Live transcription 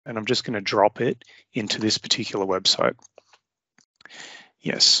and I'm just going to drop it into this particular website.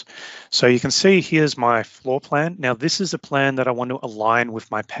 Yes, so you can see here's my floor plan. Now this is a plan that I want to align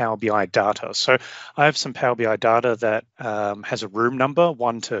with my Power BI data. So I have some Power BI data that has a room number,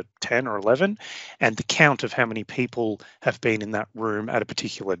 1 to 10 or 11, and the count of how many people have been in that room at a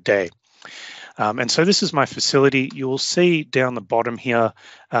particular day. And so this is my facility. You'll see down the bottom here,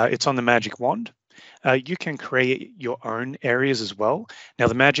 it's on the magic wand. You can create your own areas as well. Now,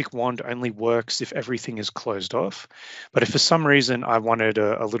 the magic wand only works if everything is closed off. But if for some reason I wanted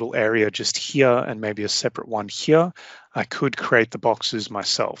a little area just here and maybe a separate one here, I could create the boxes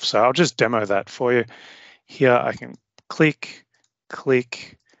myself. So I'll just demo that for you. Here I can click,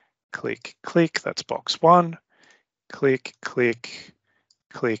 click, click, click. That's box 1. Click, click,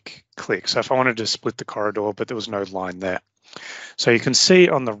 click, click. So if I wanted to split the corridor, but there was no line there. So you can see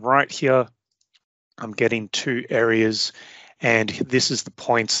on the right here, I'm getting 2 areas, and this is the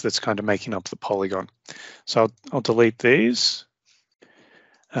points that's kind of making up the polygon. So I'll delete these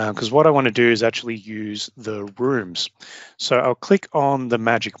because what I want to do is actually use the rooms. So I'll click on the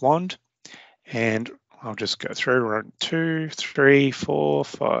magic wand, and I'll just go through 1, 2, 3, 4,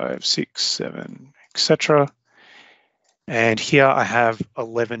 5, 6, 7, etc. And here I have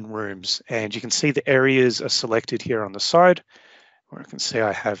 11 rooms, and you can see the areas are selected here on the side, where I can see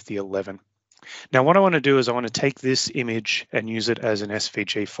I have the 11. Now, what I want to do is I want to take this image and use it as an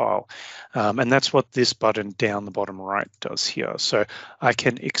SVG file. And that's what this button down the bottom right does here. So I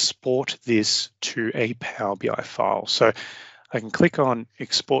can export this to a Power BI file. So I can click on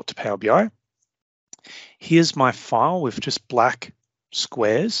Export to Power BI. Here's my file with just black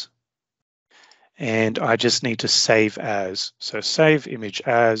squares. And I just need to save as. So save image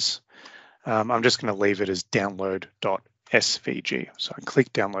as. I'm just going to leave it as download.svg. So I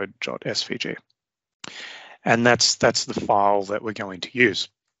click download.svg. And that's the file that we're going to use.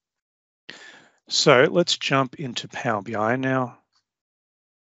 So let's jump into Power BI now.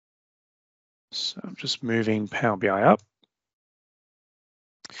 So I'm just moving Power BI up.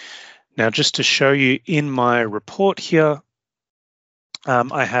 Now, just to show you in my report here,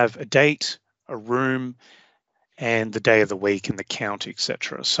 I have a date, a room, and the day of the week and the count,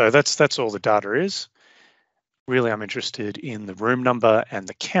 etc. So that's all the data is. Really, I'm interested in the room number and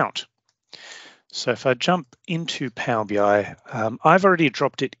the count. So if I jump into Power BI, I've already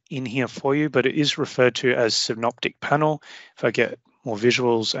dropped it in here for you, but it is referred to as Synoptic Panel. If I get more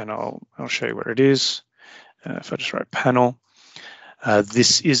visuals, and I'll show you where it is. If I just write panel,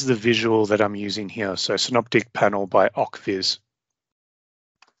 this is the visual that I'm using here. So Synoptic Panel by OCViz.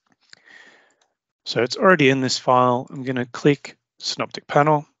 So it's already in this file. I'm going to click Synoptic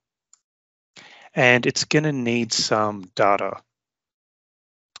Panel, and it's going to need some data.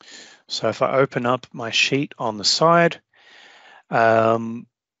 So if I open up my sheet on the side,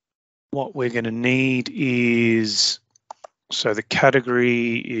 what we're going to need is, so the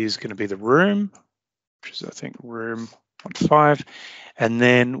category is going to be the room, which is I think room 15, and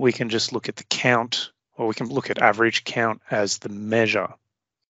then we can just look at the count, or we can look at average count as the measure.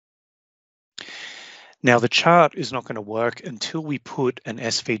 Now the chart is not going to work until we put an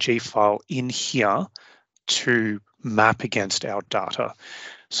SVG file in here to map against our data.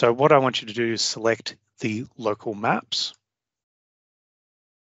 So what I want you to do is select the local maps.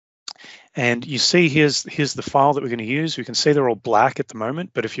 And you see here's the file that we're going to use. We can see they're all black at the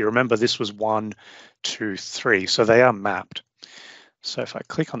moment, but if you remember, this was 1, 2, 3, so they are mapped. So if I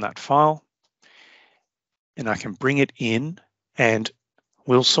click on that file, and I can bring it in, and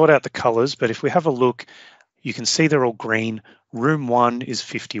we'll sort out the colors, but if we have a look, you can see they're all green. Room 1 is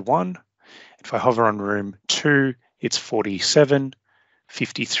 51. If I hover on room 2, it's 47,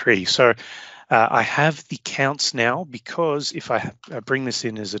 53. So I have the counts now, because if I bring this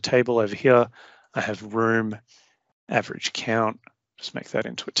in as a table over here, I have room average count. Just make that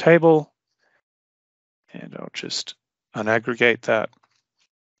into a table, and I'll just unaggregate that.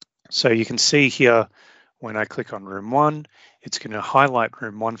 So you can see here, when I click on room 1, it's going to highlight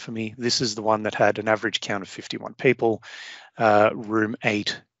room 1 for me. This is the one that had an average count of 51 people. Room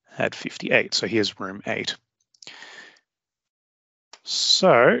 8 had 58. So here's room 8.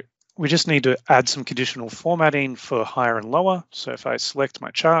 So we just need to add some conditional formatting for higher and lower. So if I select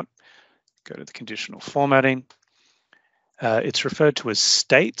my chart, go to the conditional formatting, it's referred to as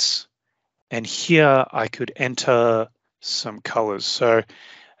states. And here I could enter some colors. So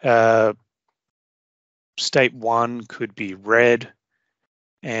state 1 could be red,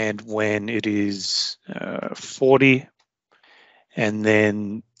 and when it is 40, and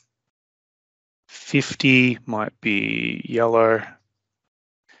then 50 might be yellow,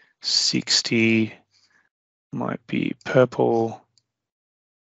 60 might be purple,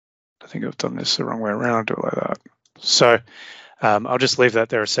 I think I've done this the wrong way around, do it like that. So I'll just leave that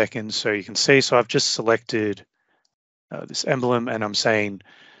there a second so you can see. So I've just selected this emblem and I'm saying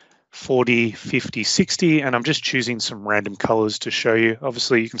 40, 50, 60, and I'm just choosing some random colors to show you.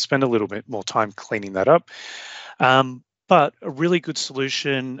 Obviously, you can spend a little bit more time cleaning that up. But a really good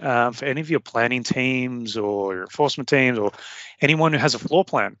solution for any of your planning teams or your enforcement teams or anyone who has a floor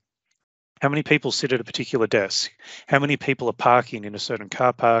plan. How many people sit at a particular desk? How many people are parking in a certain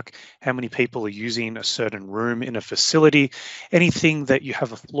car park? How many people are using a certain room in a facility? Anything that you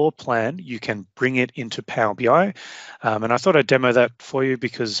have a floor plan, you can bring it into Power BI. And I thought I'd demo that for you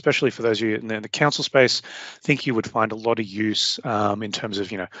because especially for those of you in the council space, I think you would find a lot of use in terms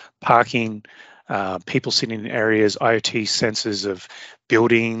of, parking, people sitting in areas, IoT sensors of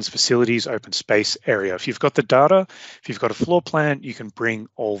buildings, facilities, open space area. If you've got the data, if you've got a floor plan, you can bring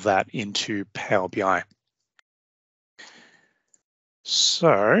all that into Power BI.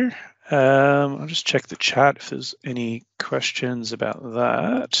 So I'll just check the chat if there's any questions about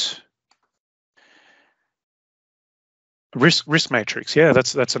that. Risk matrix, yeah,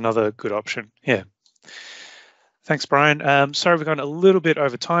 that's another good option. Yeah. Thanks, Brian. Sorry, we've gone a little bit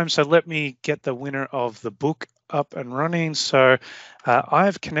over time, so let me get the winner of the book up and running. So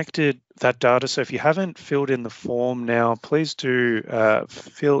I've connected that data. So if you haven't filled in the form now, please do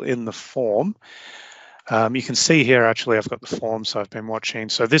fill in the form. You can see here, actually, I've got the form, so I've been watching.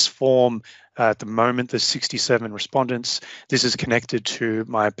 So this form, at the moment, there's 67 respondents. This is connected to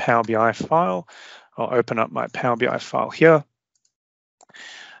my Power BI file. I'll open up my Power BI file here.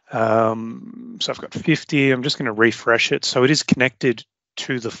 So I've got 50, I'm just going to refresh it. So it is connected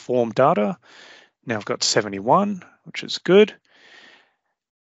to the form data. Now I've got 71, which is good.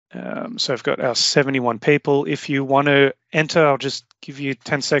 So I've got our 71 people. If you want to enter, I'll just give you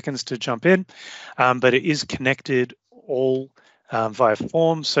 10 seconds to jump in, but it is connected all via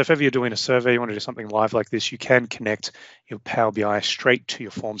forms. So if ever you're doing a survey, you want to do something live like this, you can connect your Power BI straight to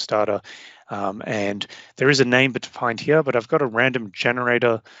your forms data. And there is a name defined here, but I've got a random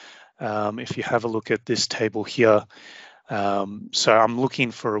generator. If you have a look at this table here, so I'm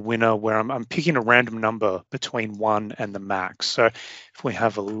looking for a winner where I'm picking a random number between 1 and the max. So if we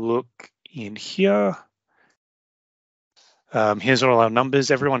have a look in here, here's all our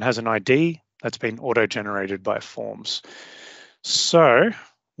numbers. Everyone has an ID that's been auto-generated by forms. So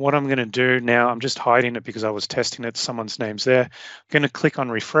what I'm going to do now, I'm just hiding it because I was testing it. Someone's name's there. I'm going to click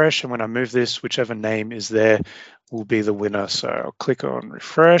on refresh, and when I move this, whichever name is there will be the winner. So I'll click on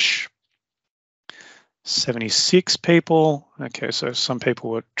refresh. 76 people. Okay, so some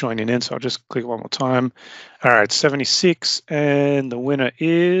people were joining in, so I'll just click one more time. All right, 76, and the winner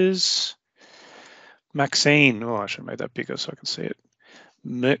is Maxine. Oh, I should have made that bigger so I can see it.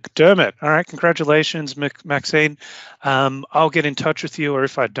 McDermott. All right, congratulations, Maxine. I'll get in touch with you, or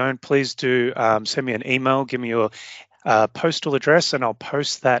if I don't, please do send me an email, give me your postal address, and I'll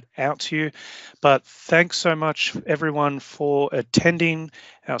post that out to you. But thanks so much, everyone, for attending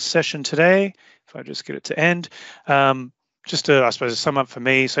our session today. If I just get it to end. Just to, I suppose, sum up for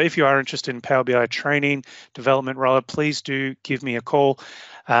me. So if you are interested in Power BI training, development, rollout, please do give me a call.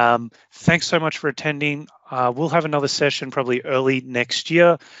 Thanks so much for attending. We'll have another session probably early next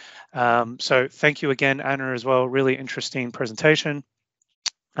year. So thank you again, Anna, as well. Really interesting presentation.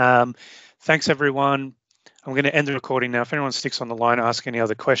 Thanks, everyone. I'm going to end the recording now. If anyone sticks on the line, ask any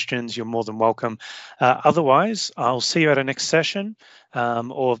other questions, you're more than welcome. Otherwise, I'll see you at our next session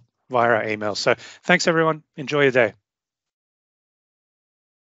or via our email. So thanks, everyone. Enjoy your day.